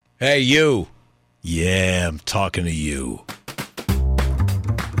Hey, you. Yeah, I'm talking to you.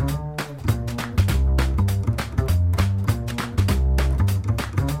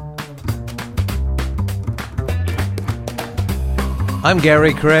 I'm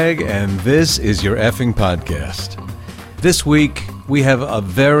Gary Craig, and this is your effing podcast. This week, we have a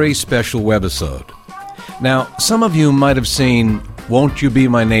very special webisode. Now, some of you might have seen Won't You Be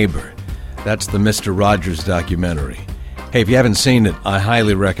My Neighbor? That's the Mr. Rogers documentary. Hey, if you haven't seen it, I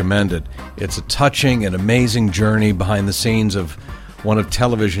highly recommend it. It's a touching and amazing journey behind the scenes of one of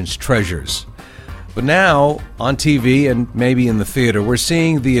television's treasures. But now, on TV and maybe in the theater, we're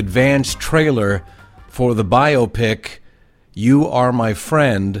seeing the advanced trailer for the biopic You Are My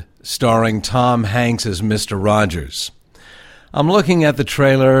Friend, starring Tom Hanks as Mr. Rogers. I'm looking at the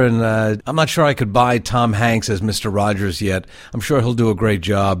trailer, and I'm not sure I could buy Tom Hanks as Mr. Rogers yet. I'm sure he'll do a great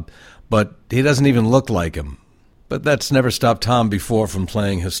job, but he doesn't even look like him. But that's never stopped Tom before from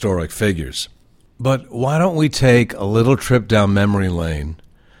playing historic figures. But why don't we take a little trip down memory lane,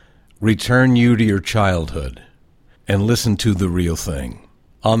 return you to your childhood, and listen to the real thing.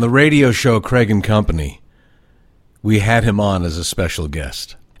 On the radio show Craig and Company, we had him on as a special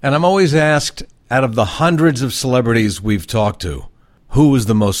guest. And I'm always asked, out of the hundreds of celebrities we've talked to, who was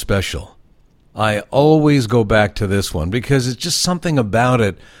the most special? I always go back to this one because it's just something about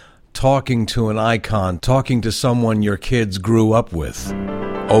it, talking to an icon, talking to someone your kids grew up with.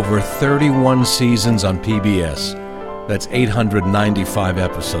 Over 31 seasons on PBS. That's 895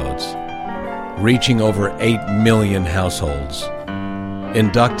 episodes. Reaching over 8 million households.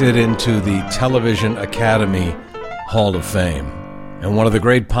 Inducted into the Television Academy Hall of Fame, and one of the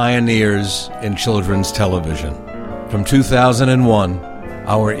great pioneers in children's television. From 2001,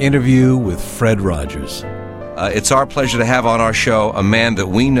 our interview with Fred Rogers. It's our pleasure to have on our show a man that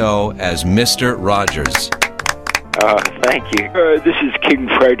we know as Mr. Rogers. Thank you. This is King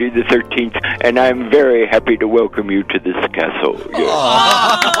Friday the 13th, and I'm very happy to welcome you to this castle. Yes.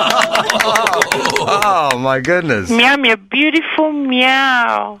 Oh, my goodness. Meow, meow, beautiful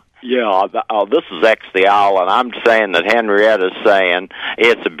meow. Yeah, this is X the Owl, and I'm saying that Henrietta's saying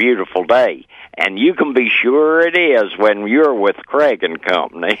it's a beautiful day. And you can be sure it is when you're with Craig and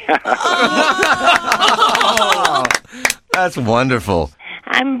Company. Oh, that's wonderful.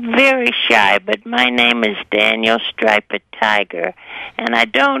 I'm very shy, but my name is Daniel Striped Tiger, and I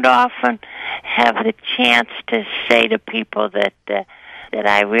don't often have the chance to say to people that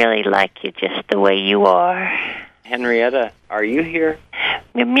I really like you just the way you are. Henrietta, are you here?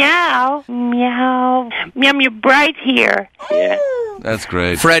 Meow, meow, meow, you're bright here. Yeah. That's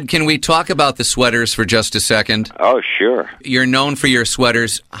great. Fred, can we talk about the sweaters for just a second? Oh, sure. You're known for your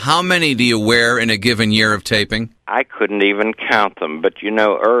sweaters. How many do you wear in a given year of taping? I couldn't even count them, but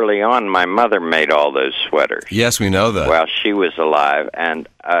early on my mother made all those sweaters. Yes, we know that. While she was alive, and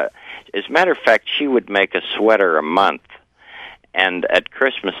as a matter of fact, she would make a sweater a month. And at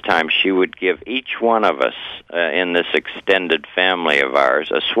Christmas time, she would give each one of us in this extended family of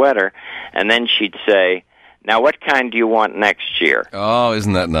ours a sweater, and then she'd say, now what kind do you want next year? Oh,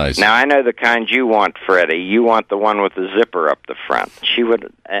 isn't that nice? Now, I know the kind you want, Freddie. You want the one with the zipper up the front. She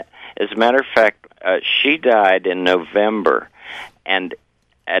would, as a matter of fact, she died in November, and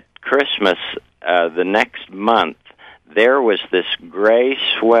at Christmas the next month, there was this gray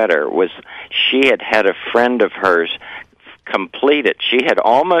sweater. She had a friend of hers complete it. She had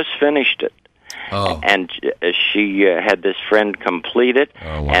almost finished it. Oh. And she had this friend complete it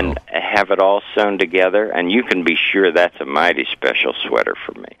and have it all sewn together, and you can be sure that's a mighty special sweater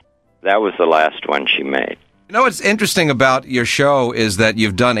for me. That was the last one she made. You know what's interesting about your show is that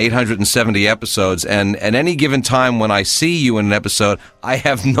you've done 870 episodes, and at any given time when I see you in an episode, I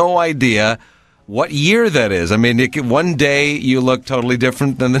have no idea what year that is. I mean, one day you look totally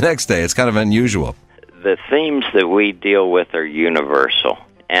different than the next day. It's kind of unusual. The themes that we deal with are universal,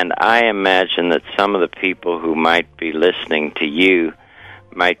 and I imagine that some of the people who might be listening to you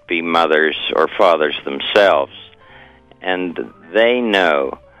might be mothers or fathers themselves, and they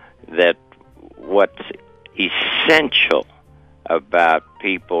know that what's essential about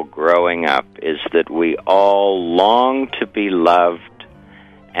people growing up is that we all long to be loved,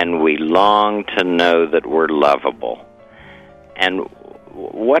 and we long to know that we're lovable. And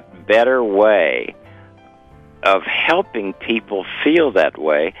what better way of helping people feel that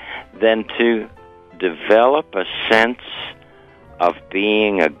way than to develop a sense of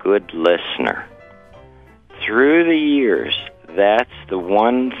being a good listener. Through the years, that's the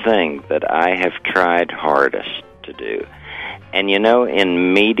one thing that I have tried hardest to do. And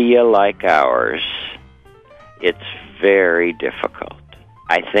in media like ours, it's very difficult.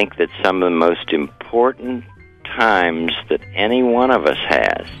 I think that some of the most important times that any one of us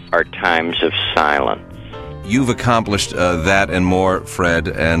has are times of silence. You've accomplished that and more, Fred,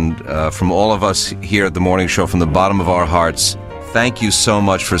 and from all of us here at the Morning Show, from the bottom of our hearts, thank you so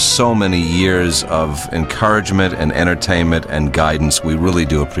much for so many years of encouragement and entertainment and guidance. We really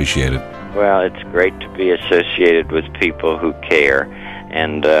do appreciate it. Well, it's great to be associated with people who care,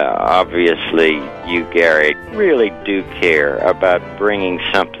 and obviously you, Gary, really do care about bringing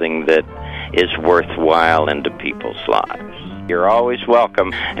something that is worthwhile into people's lives. You're always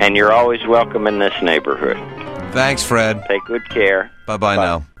welcome, and you're always welcome in this neighborhood. Thanks, Fred. Take good care. Bye-bye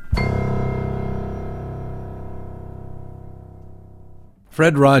now.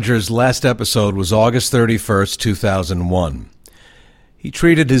 Fred Rogers' last episode was August 31st, 2001. He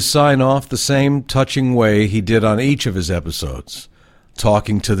treated his sign-off the same touching way he did on each of his episodes,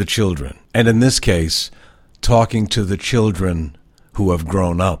 talking to the children, and in this case, talking to the children who have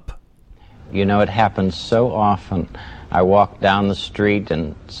grown up. You know, it happens so often. I walk down the street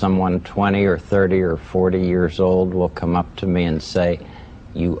and someone 20 or 30 or 40 years old will come up to me and say,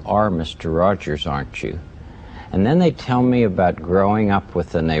 "You are Mr. Rogers, aren't you?" And then they tell me about growing up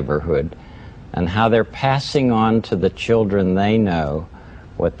with the neighborhood and how they're passing on to the children they know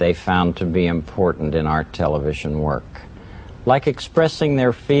what they found to be important in our television work. Like expressing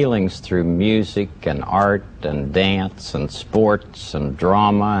their feelings through music and art and dance and sports and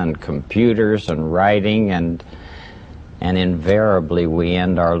drama and computers and writing, and invariably we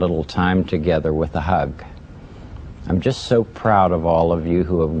end our little time together with a hug. I'm just so proud of all of you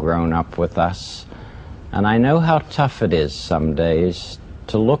who have grown up with us, and I know how tough it is some days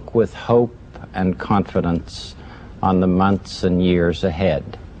to look with hope and confidence on the months and years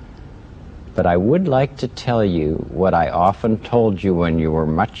ahead. But I would like to tell you what I often told you when you were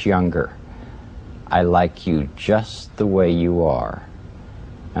much younger. I like you just the way you are.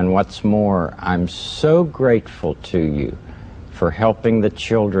 And what's more, I'm so grateful to you for helping the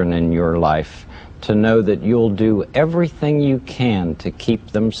children in your life to know that you'll do everything you can to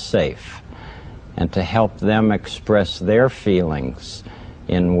keep them safe and to help them express their feelings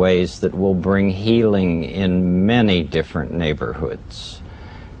in ways that will bring healing in many different neighborhoods.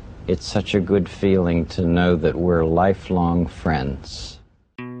 It's such a good feeling to know that we're lifelong friends.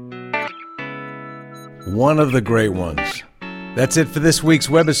 One of the great ones. That's it for this week's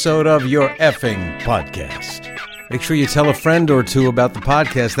webisode of Your Effing Podcast. Make sure you tell a friend or two about the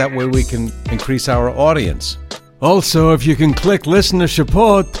podcast. That way we can increase our audience. Also, if you can click Listen to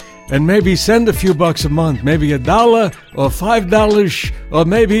Support and maybe send a few bucks a month, maybe $1 or $5 or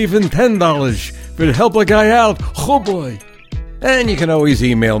maybe even $10, it'll help a guy out. Oh boy. And you can always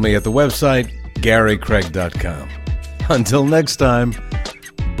email me at the website, GaryCraig.com. Until next time,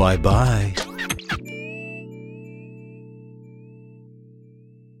 bye-bye.